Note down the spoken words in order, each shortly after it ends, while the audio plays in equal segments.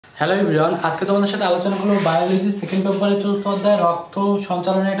Hello everyone, আজকে তোমাদের সাথে আলোচনা করব বায়োলজি সেকেন্ড পেপারের চতুর্থ অধ্যায় রক্ত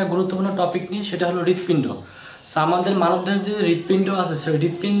সঞ্চালনের একটা গুরুত্বপূর্ণ টপিক নিয়ে, সেটা হলো হৃৎপিণ্ড। আমাদের মানবদেহের যে হৃৎপিণ্ড আছে সেই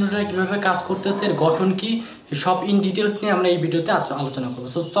হৃৎপিণ্ডটা কীভাবে কাজ করতেছে, এর গঠন কি, সব ইন ডিটেলস নিয়ে আমরা এই ভিডিওতে আলোচনা করবো।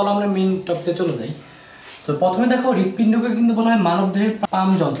 চলো আমরা মেইন টপিকে চলে যাই। প্রথমে দেখো, হৃৎপিণ্ডকে কিন্তু বলা হয় মানবদেহের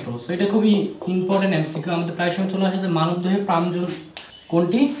প্রাণযন্ত্র। এটা খুবই ইম্পর্টেন্ট এমসিকিউ, আমাদের প্রায় সময় চলে আসে যে মানবদেহের প্রাণযন্ত্র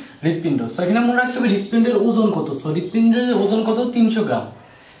কোনটি? হৃৎপিণ্ড। এখানে মনে রাখতে হবে হৃৎপিণ্ডের ওজন কত। হৃৎপিণ্ডের ওজন কত? 300 গ্রাম।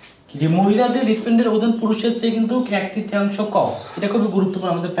 মহিলাদের হৃৎপিণ্ডের ওজন পুরুষের চেয়ে কিন্তু 1/3 কম। এটা খুবই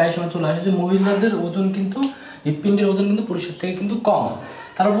গুরুত্বপূর্ণ, আমাদের প্রায় সময় চলে আসে যে মহিলাদের ওজন কিন্তু হৃৎপিণ্ডের ওজন কিন্তু পুরুষের থেকে কিন্তু কম।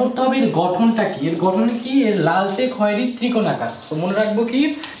 তারপর বলতে হবে এর গঠনটা কি। এর গঠন কি? এর লালচে খয়েরি ত্রিকোণাকার। মনে রাখবো কি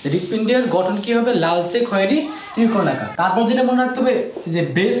হৃৎপিণ্ডের গঠন কি হবে? লালচে খয়েরি ত্রিকোণাকার। তারপর যেটা মনে রাখতে হবে যে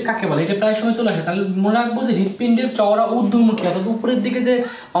বেস কাকে বলে, এটা প্রায় সময় চলে আসে। তাহলে মনে রাখবো যে হৃৎপিণ্ডের চওড়া ঊর্ধ্বমুখী, অর্থাৎ উপরের দিকে যে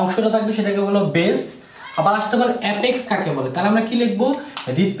অংশটা থাকবে সেটাকে বলো বেস। আবার আসতে পারে অ্যাপেক্স কাকে বলে। তাহলে আমরা কি লিখবো?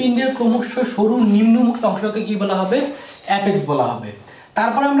 হৃৎপিণ্ডের ক্রমশ সরু নিম্নমুখী অংশকে কি বলা হবে? অ্যাপেক্স বলা হবে।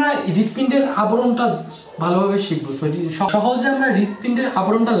 তারপর আমরা হৃৎপিণ্ডের আবরণটা ভালোভাবে শিখবো। সহজে আমরা হৃৎপিণ্ডের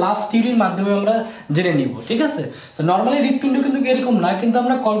আবরণটা লাভ থিওরির মাধ্যমে আমরা জেনে নিব, ঠিক আছে? তো নর্মালি হৃৎপিণ্ড কিন্তু এরকম না, কিন্তু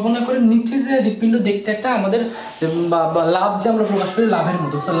আমরা কল্পনা করে নিচ্ছি যে হৃৎপিণ্ড দেখতে একটা আমাদের লাভ যে আমরা প্রকাশ করি লাভের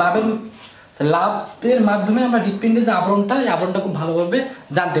মতো। লাভের মাধ্যমে আমরা হৃৎপিণ্ডের যে আবরণটা, এই আবরণটা খুব ভালোভাবে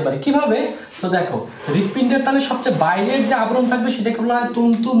জানতে পারি। কিভাবে? তো দেখো, হৃৎপিণ্ডের তাহলে সবচেয়ে বাইরের যে আবরণ থাকবে সেটাকে বলা হয়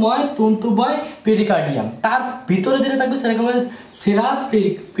তন্তুময় পেরিকার্ডিয়াম। তার ভিতরে যেটা থাকবে সেটাকে বলা হয় সিরাস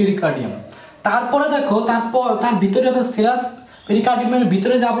পেরিকার্ডিয়াম। তারপরে দেখো, তার ভিতরে অর্থাৎ সিরাস পেরিকার্ডিয়ামের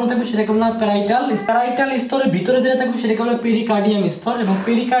ভিতরে যে আবরণ থাকবে সেটাকে বলা হয় প্যারাইটাল স্তরের ভিতরে যেটা থাকবে সেটাকে বলা হয় পেরিকার্ডিয়াম স্তর, এবং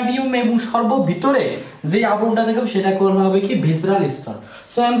পেরিকার্ডিয়াম এবং সর্বভিতরে যে আবরণটা থাকবে সেটাকে বলা হবে কি? ভিসরাল স্তর।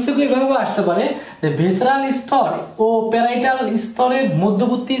 এমসিকিউ এভাবে আসতে পারে যে ভিসরাল স্তর ও প্যারাইটাল স্তরের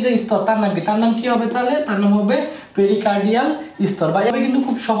মধ্যবর্তী যে স্তর তার নাম কি? তার নাম কি হবে? তাহলে তার নাম হবে পেরিকার্ডিয়াল স্তর। বা এভাবে কিন্তু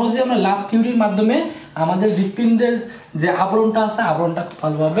খুব সহজে আমরা লাভ থিওরির মাধ্যমে আমাদের হৃৎপিণ্ডের যে আবরণটা আছে আবরণটা খুব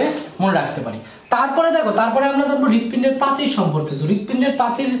ভালোভাবে মনে রাখতে পারি। তারপরে দেখো, তারপরে আমরা জানবো হৃৎপিণ্ডের প্রাচীর সম্পর্কে। হৃৎপিণ্ডের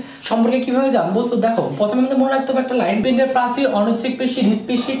প্রাচীর সম্পর্কে কিভাবে জানবো? দেখো, প্রথমে আমাদের মনে রাখতে হবে একটা লাইন, হৃৎপিণ্ডের প্রাচীর অনৈচ্ছিক পেশি,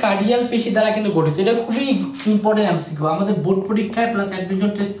 হৃৎপেশি, কার্ডিয়াল পেশি দ্বারা কিন্তু গঠিত। এটা খুবই ইম্পর্টেন্ট এমসিকিউ, আমাদের বোর্ড পরীক্ষায় প্লাস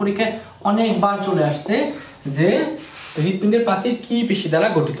অ্যাডমিশন টেস্ট পরীক্ষায় অনেকবার চলে আসছে যে হৃৎপিণ্ডের প্রাচীর কি পেশি দ্বারা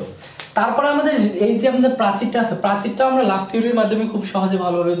গঠিত। তারপরে আমাদের এই যে আমাদের প্রাচীরটা আছে, প্রাচীরটা আমরা লাভ থিওরির মাধ্যমে খুব সহজে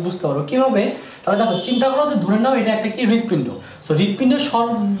ভালোভাবে বুঝতে পারবো। কিভাবে? তাহলে দেখো, চিন্তা করো যে ধরে নাও এটা একটা কি হৃৎপিণ্ড। হৃৎপিণ্ডের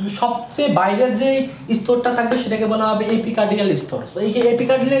সবচেয়ে বাইরের যে স্তরটা থাকবে সেটাকে বলা হবে এপিকার্ডিয়াল স্তর। এই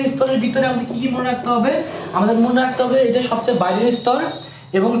এপিকার্ডিয়াল স্তরের ভিতরে আমাদের কি কি মনে রাখতে হবে? আমাদের মনে রাখতে হবে এটা সবচেয়ে বাইরের স্তর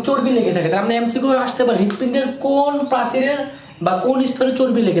এবং চর্বি লেগে থাকে। তাহলে আমরা এমসিকিউ আসতে পারি হৃৎপিণ্ডের কোন প্রাচীরের বা কোন স্তরে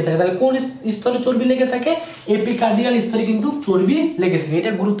চর্বি লেগে থাকে। তাহলে কোন স্তরে চর্বি লেগে থাকে? এপিকার্ডিয়াল স্তরে কিন্তু চর্বি লেগে থাকে।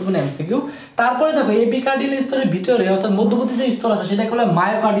 এটা গুরুত্বপূর্ণ এমসিকিউ। তারপরে দেখো, এপিকার্ডিয়াল স্তরের ভিতরে অর্থাৎ মধ্যবর্তী যে স্তর আছে সেটাকে বলা হয়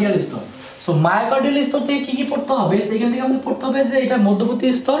মায়োকার্ডিয়াল স্তর। মায়োকার্ডিয়াল স্তর থেকে কি কি পড়তে হবে? সেখান থেকে আমাদের পড়তে হবে যে এটা মধ্যবর্তী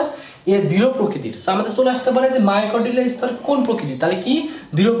স্তর, এর দৃঢ় প্রকৃতির। আমাদের চলে আসতে পারে যে মায়োকার্ডিয়াল স্তর কোন প্রকৃতির? তাহলে কি?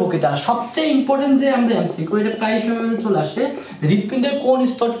 দৃঢ় প্রকৃতি। আর সবচেয়ে ইম্পর্টেন্ট যে আমাদের এমসিকিউ, এটা প্রায় সময় চলে আসে, হৃৎপিণ্ডের কোন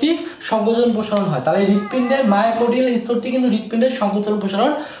স্তরটি সংকোচন প্রসারণ হয়? তাহলে হৃৎপিণ্ডের মায়োকার্ডিয়াল স্তরটি কিন্তু হৃৎপিণ্ডের সংকোচন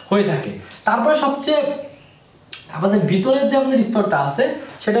প্রসারণ হয়ে থাকে। তারপরে সবচেয়ে আমাদের ভিতরের যে আমাদের স্তরটা আছে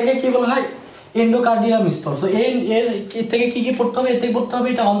সেটাকে কি বলা হয়? এন্ডোকার্ডিয়াম স্তর। এর থেকে কি কি পড়তে হবে? এর থেকে পড়তে হবে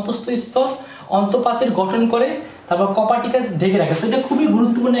এটা অন্তঃস্থ স্তর, অন্তঃপ্রাচীর গঠন করে, তারপর কপাটিকা ঢেকে রাখে। এটা খুবই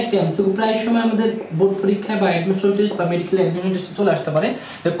গুরুত্বপূর্ণ একটা এমসিকিউ, প্রায় সময় আমাদের বোর্ড পরীক্ষায় বা অ্যাডমিশন টেস্ট বা মেডিকেল অ্যাডমিশন টেস্টে চলে আসতে পারে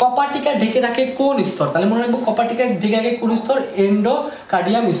যে কপাটিকা ঢেকে রাখে কোন স্তর। তাহলে মনে রাখবো কপাটিকা ঢেকে রাখে কোন স্তর?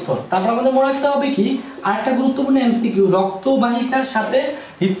 এন্ডোকার্ডিয়াম স্তর। তারপর আমাদের মনে রাখতে হবে কি আরেকটা গুরুত্বপূর্ণ এমসিকিউ, রক্তবাহিকার সাথে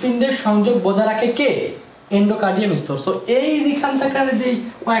হৃৎপিণ্ডের সংযোগ বজায় রাখে কে? এন্ডোকার্ডিয়াম স্তর। এই যেখান থেকে যে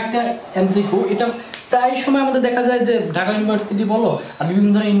কয়েকটা এমসিকিউ, এটা প্রায় সময় আমাদের দেখা যায় যে ঢাকা ইউনিভার্সিটি বলো আর বিভিন্ন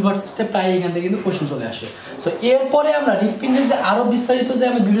ধরনের ইউনিভার্সিটিতে প্রায় এখান থেকে কিন্তু কোশ্চেন চলে আসে। এরপরে আমরা হৃৎপিণ্ডের যে আরো বিস্তারিত যে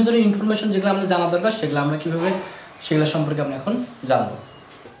আমরা বিভিন্ন ধরনের ইনফরমেশন যেগুলো আমাদের জানা দরকার সেগুলো আমরা কিভাবে সেগুলো সম্পর্কে আমরা এখন জানবো।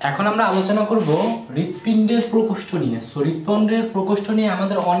 এখন আমরা আলোচনা করব হৃৎপিণ্ডের প্রকোষ্ঠ নিয়ে। হৃৎপিণ্ডের প্রকোষ্ঠ নিয়ে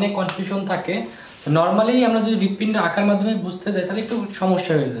আমাদের অনেক কনফিউশন থাকে। নর্মালি আমরা যদি হৃৎপিণ্ড আঁকার মাধ্যমে বুঝতে যাই তাহলে একটু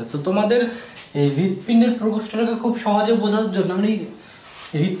সমস্যা হয়ে যায়। তোমাদের এই হৃৎপিণ্ডের প্রকোষ্ঠটাকে খুব সহজে বোঝার জন্য আমরা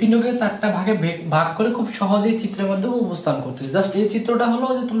হৃৎপিণ্ডকে 4টা ভাগে ভাগ করে খুব সহজেই চিত্রের মাধ্যমে উপস্থান করতে। জাস্ট এই চিত্রটা হলো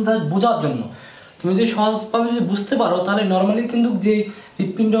যে তুমি জাস্ট বোঝার জন্য, তুমি যদি সহজভাবে যদি বুঝতে পারো তাহলে নর্মালি কিন্তু যে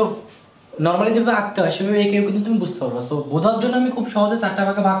হৃৎপিণ্ড নর্মালি যেভাবে আঁকতে হয় সেভাবে এঁকেও কিন্তু তুমি বুঝতে পারবে। বোঝার জন্য আমি খুব সহজে 4টা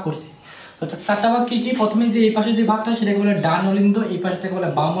ভাগে ভাগ করছি। 4টা ভাগ কি কি? প্রথমে যে এই পাশে যে ভাগটা সেটাকে বলে ডান অলিন্দ, এই পাশটাকে বলে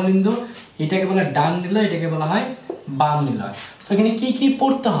বাম অলিন্দ, এটাকে বলে ডান নিলয়, এটাকে বলা হয় বাম নিলয়। এখানে কি কি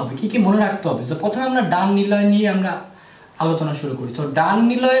পড়তে হবে, কি কি মনে রাখতে হবে? প্রথমে আমরা ডান নিলয় নিয়ে আমরা আলোচনা শুরু করি। ডান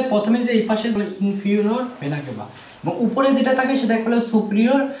নিলয়ের প্রথমে যে এই পাশে ইনফিরিয়র ভেনা কেভা, এবং উপরে যেটা থাকে সেটা হলো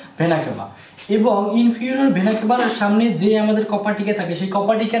সুপিরিয়র ভেনা কেভা, এবং ইনফিরিয়র ভেনা কেভার সামনে যে আমাদের কপাটিকা থাকে সেই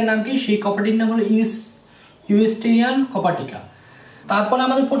কপাটিকার নাম কি? সেই কপাটির নাম হলো ইউস্টেরিয়ান কপাটিকা। তারপরে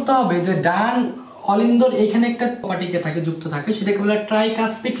আমাদের পড়তে হবে যে ডান অলিন্দর এখানে একটা কপাটিকা থাকে, যুক্ত থাকে, সেটাকে বলে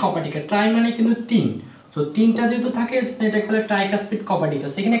ট্রাইকাসপিড কপাটিকা। ট্রাই মানে কিন্তু 3, তো 3টা যেহেতু থাকে এটাকে বলে ট্রাইকাসপিড কপাটিকা।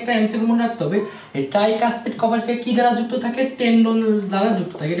 সেখানে একটা এমসিকিউ মনে রাখতে হবে, এই ট্রাইকাসপিড কপাটিকা কি দ্বারা যুক্ত থাকে? টেন্ডন দ্বারা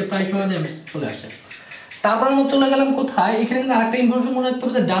যুক্ত থাকে। এটা প্রায় সময় চলে আসে। তারপর আমরা চলে গেলাম কোথায়? এখানে কিন্তু আরেকটা ইনফরমেশন মনে রাখতে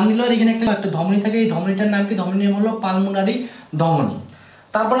হবে যে ডান নিলোয়ার এখানে একটা ধমনী থাকে, এই ধমনীটার নাম কি? ধমনীর নাম হলো পালমোনারি ধমনী।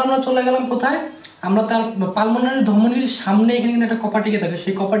 তারপর আমরা চলে গেলাম কোথায়? আমরা তার পালমোনারি ধমনীর সামনে এখানে কিন্তু একটা কপাটিকা থাকে,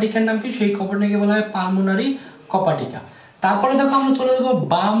 সেই কপাটিকার নাম কি? সেই কপাটিকাকে বলা হয় পালমোনারি কপাটিকা। তারপরে দেখো আমরা চলে যাবো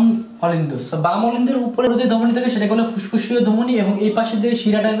বাম অলিন্দ। বাম অলিন্দের উপরে যে ধমনী থাকে সেটাকে বলে ফুসফুসীয় ধমনী, এবং এই পাশে যে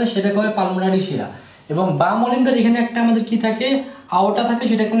শিরাটা আছে সেটাকে বলে পালমোনারি শিরা। এবং বাম অলিন্দের এখানে একটা আমাদের কি থাকে? আওটা থাকে,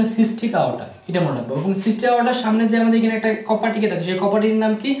 সেটাকে বলে সিস্টিক আওটা, এটা মনে রাখবো। এবং সিস্টিক আওটার সামনে যে আমাদের এখানে একটা কপাটিকা থাকে সেই কপাটির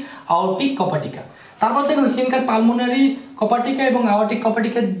নাম কি? আওটিক কপাটিকা। তারপর দেখো এখানকার পালমোনারি কপাটিকা এবং আওয়াটিক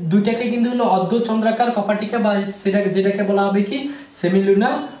কপাটিকা দুইটাকে কিন্তু হলো অর্ধচন্দ্রাকার কপাটিকা, বা যেটাকে বলা হবে কি?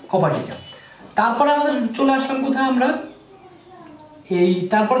 সেমিলুনার কপাটিকা। তারপরে আমাদের চলে আসলাম কোথায় আমরা?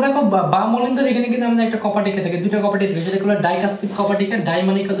 তারপর দেখো বাম অলিন্দর এখানে কিন্তু আমাদের একটা কপাটিকা থাকে, দুইটা কপাটিকা থাকে, সেটা হলো ডাইকাসপিড কপাটিকা। ডাই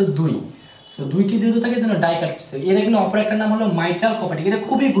মানে কত? 2, তো দুইটি যেহেতু থাকে জন্য ডাইকাসপিড। এর কিন্তু অপর একটা নাম হলো মাইটাল কপাটিকা। এটা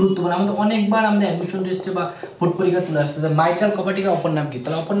খুবই গুরুত্বপূর্ণ, আমাদের অনেকবার আমাদের অ্যাডমিশন টেস্টে বা বোর্ড পরীক্ষা চলে আসছে যে মাইটাল কপাটিকার অপর নাম কি?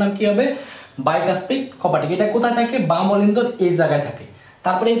 তাহলে অপর নাম কি হবে? বাইকাসপিড কপাটিকা। এটা কোথায় থাকে? বাম অলিন্দর এই জায়গায় থাকে।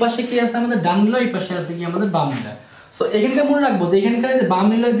 তারপরে এই পাশে কি আছে আমাদের? ডান নিলয়, এই পাশে আছে কি আমাদের বাম নিলয়। সো এখানকার মনে রাখবো যে এখানকার যে বাম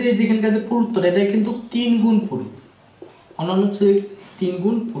নিলয় যেখানকার যে পুরুত্বটা, এটা কিন্তু 3 গুণ পুরু, অন্যান্য 3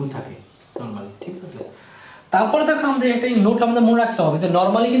 গুণ পুরু থাকে নরমালি, ঠিক আছে? তারপরে দেখো আমাদের একটা নোট আমাদের মনে রাখতে হবে যে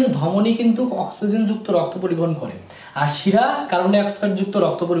নরমালি কিন্তু ধমনী কিন্তু অক্সিজেন যুক্ত রক্ত পরিবহন করে, আর শিরা কার্বন ডাই অক্সাইড যুক্ত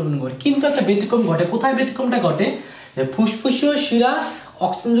রক্ত পরিবহন করে। কিন্তু একটা ব্যতিক্রম ঘটে। কোথায় ব্যতিক্রমটা ঘটে? যে ফুসফুসীয় শিরা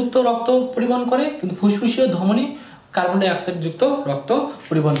অক্সিজেন যুক্ত রক্ত পরিবহন করে, কিন্তু ফুসফুসীয় ধমনী কার্বন ডাই অক্সাইড যুক্ত রক্ত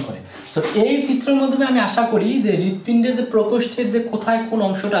পরিবহন করে। সো এই চিত্রের মাধ্যমে আমি আশা করি যে হৃৎপিণ্ডের যে প্রকোষ্ঠের যে কোথায় কোন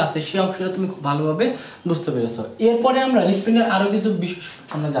অংশটা আছে সেই অংশটা তুমি খুব ভালোভাবে বুঝতে পেরেছো। এরপরে আমরা হৃৎপিণ্ডের আরো কিছু বিষয়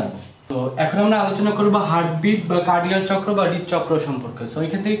আমরা জানবো। তো এখন আমরা আলোচনা করবো হার্টবিট বা কার্ডিয়াল চক্র বা হৃদচক্র সম্পর্কে। সো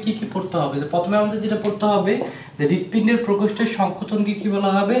এখান থেকে কি কি পড়তে হবে? যে প্রথমে আমাদের যেটা পড়তে হবে যে হৃৎপিণ্ডের প্রকোষ্ঠের সংকোচনকে কি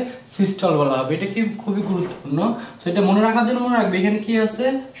বলা হবে? সিস্টল বলা হবে। এটা কি খুবই গুরুত্বপূর্ণ। সো এটা মনে রাখার জন্য মনে রাখবে এখানে কি আছে?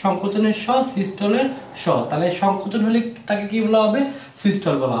 সংকোচনের স, সিস্টলের স। তাহলে সংকোচন হলে তাকে কি বলা হবে?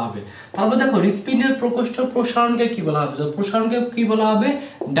 সিস্টল বলা হবে। তারপর দেখো হৃৎপিণ্ডের প্রকোষ্ঠ প্রসারণকে কি বলা হবে? প্রসারণকে কি বলা হবে?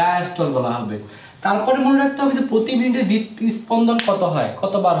 ডায়াস্টল বলা হবে। তারপরে মনে রাখতে হবে যে প্রতি মিনিটে হৃদস্পন্দন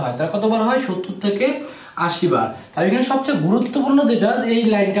কতবার হয়? তার কতবার হয়? 70 থেকে 80 বার। তার এখানে সবচেয়ে গুরুত্বপূর্ণ যেটা, এই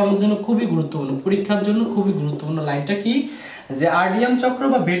লাইনটা আমাদের জন্য খুবই গুরুত্বপূর্ণ, পরীক্ষার জন্য খুবই গুরুত্বপূর্ণ লাইনটা কি? যে আর্ডিয়াম চক্র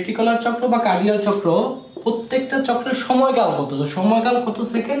বা ভেন্ট্রিকুলার চক্র বা কার্ডিয়াল চক্র প্রত্যেকটা চক্রের সময়কাল কত? সময়কাল কত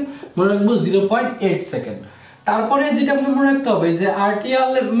সেকেন্ড? মনে রাখবো 0.8 সেকেন্ড। তারপরে যেটা আমাদের মনে রাখতে হবে যে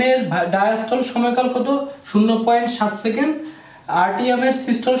আরটিএল এর ডায়াস্টল সময়কাল কত? 0.7 সেকেন্ড। আরটিএম এর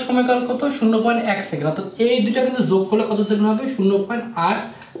সিস্টল সময়কাল কত? 0.1 সেকেন্ড। অর্থাৎ এই দুটো কিন্তু যোগ করলে কত সেকেন্ড হবে? 0.8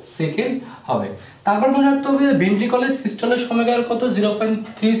 সেকেন্ড হবে। তারপর মনে রাখতে হবে ভেন্ট্রিকলের সিস্টলের সময়কাল কত?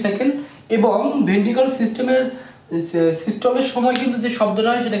 0.3 সেকেন্ড। এবং ভেন্ট্রিকল সিস্টেমের সিস্টলের সময় কিন্তু যে শব্দটা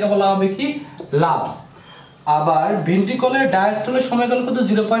হয় সেটাকে বলা হবে কি? লাভ। আবার ভেন্ট্রিকলের ডায়াস্টলের সময়কাল কত?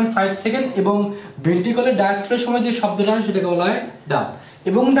 0.5 সেকেন্ড। এবং ভেন্ট্রিকলের ডায়াস্টলের সময় যে শব্দটা হয় সেটাকে বলা হয় ডাব।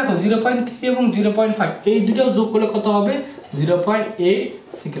 এবং দেখো 0.3 এবং 0.5 এই দুটো যোগ করলে কত হবে? 0.8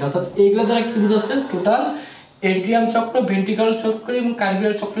 সেকেন্ড। অর্থাৎ এইগুলো দ্বারা কি বোঝাচ্ছে? টোটাল এন্ট্রিয়াম চক্র, ভেন্ট্রিকল চক্র এবং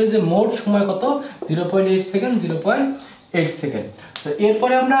কার্ডিয়াল চক্রের যে মোট সময় কত? 0.8 সেকেন্ড, 0.8 সেকেন্ড। তো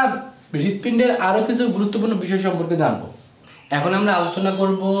এরপরে আমরা হৃৎপিণ্ডের আরো কিছু গুরুত্বপূর্ণ বিষয় সম্পর্কে জানবো। এখন আমরা আলোচনা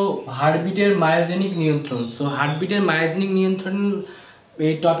করব হার্টবিটের মায়োজেনিক নিয়ন্ত্রণ। সো হার্টবিটের মায়োজেনিক নিয়ন্ত্রণ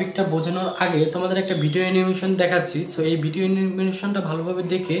এই টপিকটা বোঝানোর আগে তোমাদের একটা ভিডিও অ্যানিমেশন দেখাচ্ছি। সো এই ভিডিও অ্যানিমেশনটা ভালোভাবে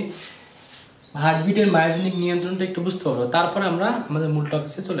দেখে হার্টবিটের মায়োজেনিক নিয়ন্ত্রণটা একটু বুঝতে পারবো, তারপর আমরা আমাদের মূল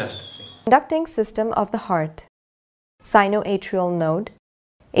টপিকে চলে আসতেছি। Conducting system of the heart: sinoatrial node,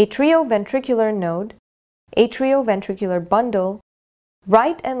 atrioventricular node, atrioventricular bundle,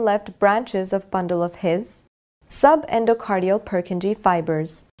 right and left branches of bundle of His, subendocardial Purkinje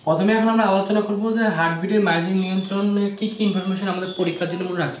fibers. প্রথমে এখন আমরা আলোচনা করব যে হার্টবিটের মায়োজেনিক নিয়ন্ত্রণে কি কি ইনফরমেশন আমাদের পরীক্ষার জন্য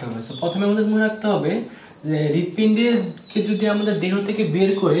মনে রাখতে হবে। সো প্রথমে আমাদের মনে রাখতে হবে যে হৃৎপিণ্ডকে যদি আমাদের দেহ থেকে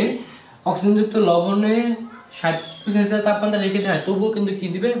বের করে অক্সিজেনযুক্ত লবণে 37°C তাপমাত্রা রেখে দেয় তবুও কিন্তু কি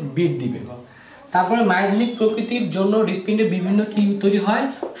দিবে? বিট দিবে। তারপরে মায়োজেনিক প্রকৃতির জন্য হৃৎপিণ্ডে বিভিন্ন কি তৈরি হয়?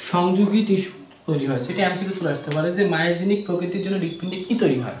 সংযোগী টিস্যু তৈরি হয়। সেটা এমসিকিউ চলে আসতে পারে যে মায়োজেনিক প্রকৃতির জন্য হৃৎপিণ্ডে কি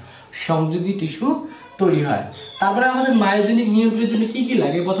তৈরি হয়? সংযোগী টিস্যু তৈরি হয়। তারপরে আমাদের মায়োজেনিক নিয়ন্ত্রণের জন্য কি কি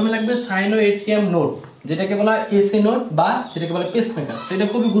লাগে? প্রথমে লাগবে সাইনোএট্রিয়াম নোড। যেটাকে বলা হয় এসএ নোড বা যেটাকে বলা পেসমেকার। সেটা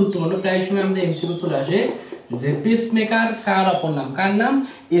খুবই গুরুত্বপূর্ণ, প্রায় সময় আমাদের এমসিকিউ চলে আসে যে পেসমেকার কার অপর নাম, কার নাম?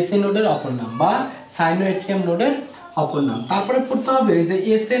 এসএ নোডের অপর নাম বা সাইনোএট্রিয়াম নোডের অপর নাম। তারপরে পড়তে হবে যে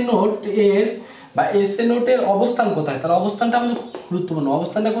এসএ নোড এর বা এসএ নোডের অবস্থান কোথায়। তার অবস্থানটা আমাদের গুরুত্বপূর্ণ।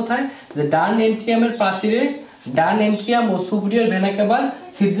 অবস্থানটা কোথায়? যে ডান এন্ট্রিয়ামের প্রাচীরে ডান এন্ট্রিয়াম ও সুপিরিয়র ভেনা কেভার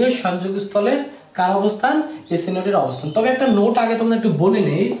ছিদ্রের সংযোগস্থলে কার অবস্থান? এসএ নোডের অবস্থান। তবে একটা নোট আগে তোমাদের একটু বলে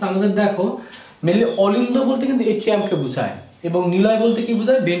নেই, আমাদের দেখো মেনলি অলিন্দ বলতে কিন্তু এট্রিয়ামকে বোঝায় এবং নিলয় বলতে কি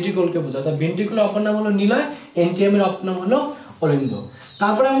বোঝায়? ভেন্ট্রিকলকে বোঝায়। তো ভেন্ট্রিকলের অপর নাম হলো নিলয়, এন্ট্রিয়ামের অপর নাম হলো অলিন্দ।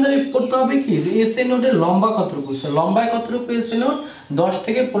 তারপরে আমাদের পড়তে হবে কি যে এসএ নোডের লম্বা কতটুকু? লম্বায় কতটুকু এসএ নোড? 10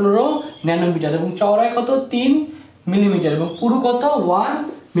 থেকে 15 ন্যানোমিটার এবং চওড়ায় কত? 3 মিলিমিটার এবং পুরু কত? 1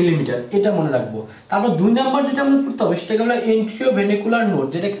 মিলিমিটার। এটা মনে রাখবো। তারপর 2 নাম্বার যেটা আমাদের পড়তে হবে সেটাকে বলা এন্ট্রিও ভেনিকুলার নোড,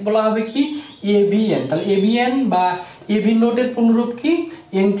 যেটাকে বলা হবে কি? এবিএন। তাহলে এবিএন বা এবি নোডের পুনরূপ কি?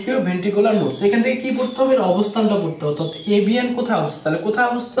 এন্ট্রিও ভেন্ট্রিকুলার নোড। এখান থেকে কি পড়তে হবে? অবস্থানটা পড়তে হবে। অর্থাৎ এবিএন কোথায় অবস্থিত? তাহলে কোথায়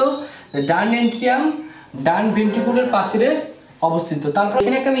অবস্থিত? ডান এন্ট্রিয়াম ডান ভেন্ট্রিকুলার প্রাচীরে অবস্থিত। তারপর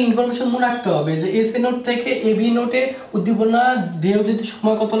এখানে একটা ইনফরমেশন মনে রাখতে হবে যে এসএ নোড থেকে এবি নোডে উদ্দীপনা দেহ যেতে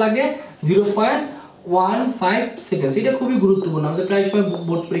সময় কত লাগে? 0.15 সেকেন্ড। এটা খুবই গুরুত্বপূর্ণ, আমাদের প্রায় সময়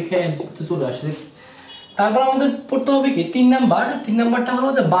বোর্ড পরীক্ষায় এমসিকিউ চলে আসে। তারপর আমাদের পড়তে হবে কি? 3 নাম্বারটা হলো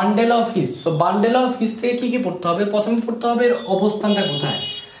যে বান্ডেল অফ হিস। তো বান্ডেল অফ হিস থেকে কি কি পড়তে হবে? প্রথমে পড়তে হবে এর অবস্থানটা কোথায়।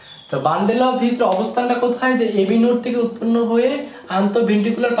 তো বান্ডেল অফ হিস এর অবস্থানটা কোথায়? যে এবি নোড থেকে উৎপন্ন হয়ে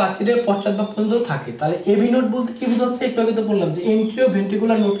আন্তঃভেন্ট্রিকুলার প্রাচীরের পশ্চাৎভাগ পর্যন্ত থাকে। তাহলে এবি নোড বলতে কি বোঝাচ্ছে? একটু আগে তো বললাম যে এন্ট্রিও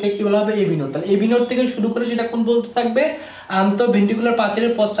ভেন্ট্রিকুলার নোডকে কি বলা হবে? AB node. তাহলে এবি নোড থেকে শুরু করে সেটা কোন পর্যন্ত থাকবে? আন্তঃভেন্ট্রিকুলার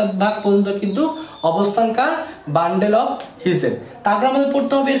প্রাচীরের পশ্চাৎভাগ পর্যন্ত কিন্তু অবস্থানকার বান্ডেল অফ হিসের। তারপর আমাদের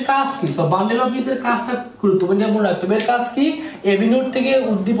পড়তে হবে এর কাজ কি। সো বান্ডেল অফ হিসের কাজটা গুরুত্বপূর্ণ মনে রাখতে হবে। এর কাজ কি? এবি নোড থেকে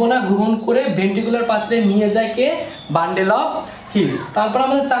উদ্দীপনা গ্রহণ করে ভেন্ট্রিকুলার প্রাচীরে নিয়ে যায় কে? Bundle of his. তারপর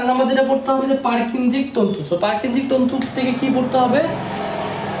আমাদের 4 নম্বর যেটা পড়তে হবে যে পারকিনজিক তন্তু। সো পারকিনজিক তন্তু থেকে কি পড়তে হবে?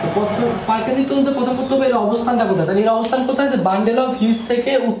 পারকিনজিক তন্তু প্রথম পড়তে হবে এর অবস্থানটা কোথায়। তাহলে এর অবস্থান কোথায়? যে বান্ডেল অফ হিস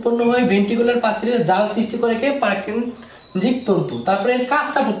থেকে উৎপন্ন হয়ে ভেন্ট্রিকুলার প্রাচীরে জাল সৃষ্টি করে কে? পারকিনজিক তন্তু। তারপরে এর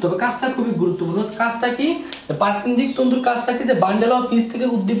কাজটা পড়তে হবে, কাজটা খুবই গুরুত্বপূর্ণ। কাজটা কি? পারকিনজিক তন্তুর কাজটা কি? যে বান্ডেল অফ হিস থেকে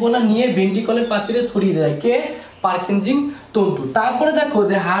উদ্দীপনা নিয়ে ভেন্ট্রিকুলার প্রাচীরে ছড়িয়ে দেয় কে? পারকিনজিক তন্তু। তারপরে দেখো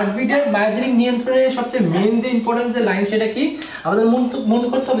যে হার্টবিটের মায়োজেনিক নিয়ন্ত্রণের সবচেয়ে মেইন যে ইম্পর্টেন্ট যে লাইন সেটা কি? আমাদের মনে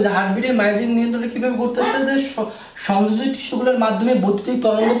করতে হবে যে হার্টবিটের মায়োজেনিক নিয়ন্ত্রণে কিভাবে করতেছে? যে সংযোজিত টিস্যুগুলোর মাধ্যমে বৈদ্যুতিক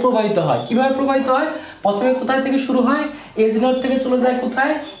তরঙ্গ প্রবাহিত হয়। কিভাবে প্রবাহিত হয়? প্রথমে কোথায় থেকে শুরু হয়? এজ নোড থেকে চলে যায়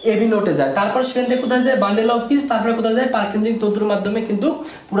কোথায়? এবি নোডে যায়। তারপর সেখান থেকে কোথায় যায়? Bundle of his. তারপরে কোথায় যায়? পারকিনজিক তন্তুর মাধ্যমে কিন্তু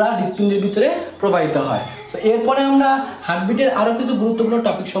পুরো হৃৎপিণ্ডের ভিতরে প্রবাহিত হয়। তো এরপরে আমরা হার্টবিটের আরো কিছু গুরুত্বপূর্ণ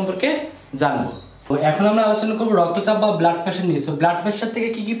টপিক সম্পর্কে জানবো। তো এখন আমরা আলোচনা করব রক্তচাপ বা ব্লাড প্রেশার নিয়ে। সো ব্লাড প্রেশার থেকে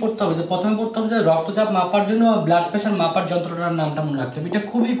কি কি পড়তে হবে? যে প্রথমে পড়তে হবে যে রক্তচাপ মাপার জন্য ব্লাড প্রেশার মাপার যন্ত্রটার নামটা মনে রাখতে হবে। এটা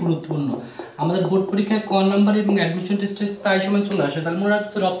খুবই গুরুত্বপূর্ণ, আমাদের বোর্ড পরীক্ষায় ক নাম্বার এবং অ্যাডমিশন টেস্টে প্রায় সময় চলে আসে। তার মনে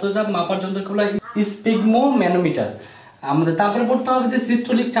রাখতে রক্তচাপ মাপার যন্ত্রকে বলা হয় স্পিগমোম্যানোমিটার। আমাদের তারপরে পড়তে হবে যে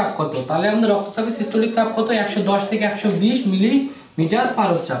সিস্টোলিক চাপ কত। তাহলে আমাদের রক্তচাপের সিস্টোলিক চাপ কত? 110 থেকে 120 মিলিমিটার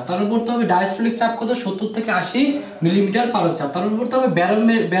পারদ-চাপ। তারপর পড়তে হবে ডায়াস্টোলিক চাপ কত? 70 থেকে 80 মিলিমিটার পারদ-চাপ। তারপর পড়তে হবে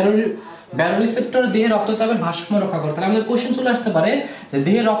ব্যারোরিসেপ্টর দেহে রক্তচাপের ভারসাম্য রক্ষা করে। তাহলে আমাদের কোশ্চেন চলে আসতে পারে যে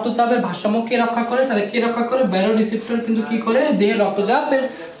দেহে রক্তচাপের ভারসাম্য কে রক্ষা করে? তাহলে কে রক্ষা করে? ব্যারোরিসেপ্টর কিন্তু কি করে? দেহে রক্তচাপের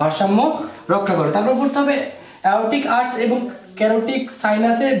ভারসাম্য রক্ষা করে। তারপর পড়তে হবে অ্যাওর্টিক আর্চ এবং ক্যারোটিক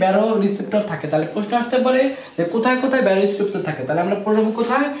সাইনাসে ব্যারোরিসেপ্টর থাকে। তাহলে প্রশ্ন আসতে পারে যে কোথায় কোথায় ব্যারোরিসেপ্টর থাকে। তাহলে আমরা পড়ব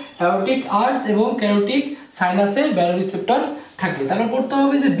কোথায়? অ্যাওর্টিক আর্চ এবং ক্যারোটিক সাইনাসে ব্যারোরিসেপ্টর থাকে। তারপর পড়তে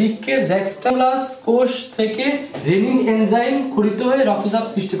হবে যে বৃক্কের জ্যাক্সটামুলাস কোষ থেকে রেনিন এনজাইম খরিত হয়ে রক্তচাপ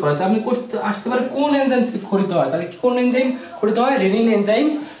সৃষ্টি করে। তাহলে আপনি আসতে পারে কোন এনজাইম খরিত হয়? তাহলে কোন এনজাইম খরিত হয়? রেনিন এনজাইম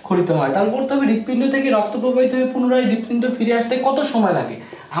খরিত হয়। তারপর পড়তে হবে হৃৎপিণ্ড থেকে রক্ত প্রবাহিত হয়ে পুনরায় হৃৎপিণ্ড ফিরে আসতে কত সময় লাগে?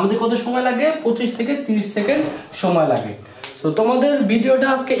 আমাদের কত সময় লাগে? 25 থেকে 30 সেকেন্ড সময় লাগে। তো তোমাদের ভিডিওটা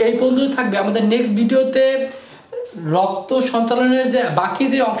আজকে এই পর্যন্ত থাকবে। আমাদের নেক্সট ভিডিওতে রক্ত সঞ্চালনের যে বাকি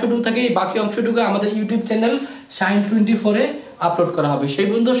যে অংশটুকু থাকে এই বাকি অংশটুকু আমাদের ইউটিউব চ্যানেল শাইন 24 এ আপলোড করা হবে। সেই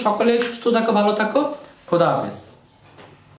পর্যন্ত সকলে সুস্থ থাকো, ভালো থাকো, খোদা হাফেজ।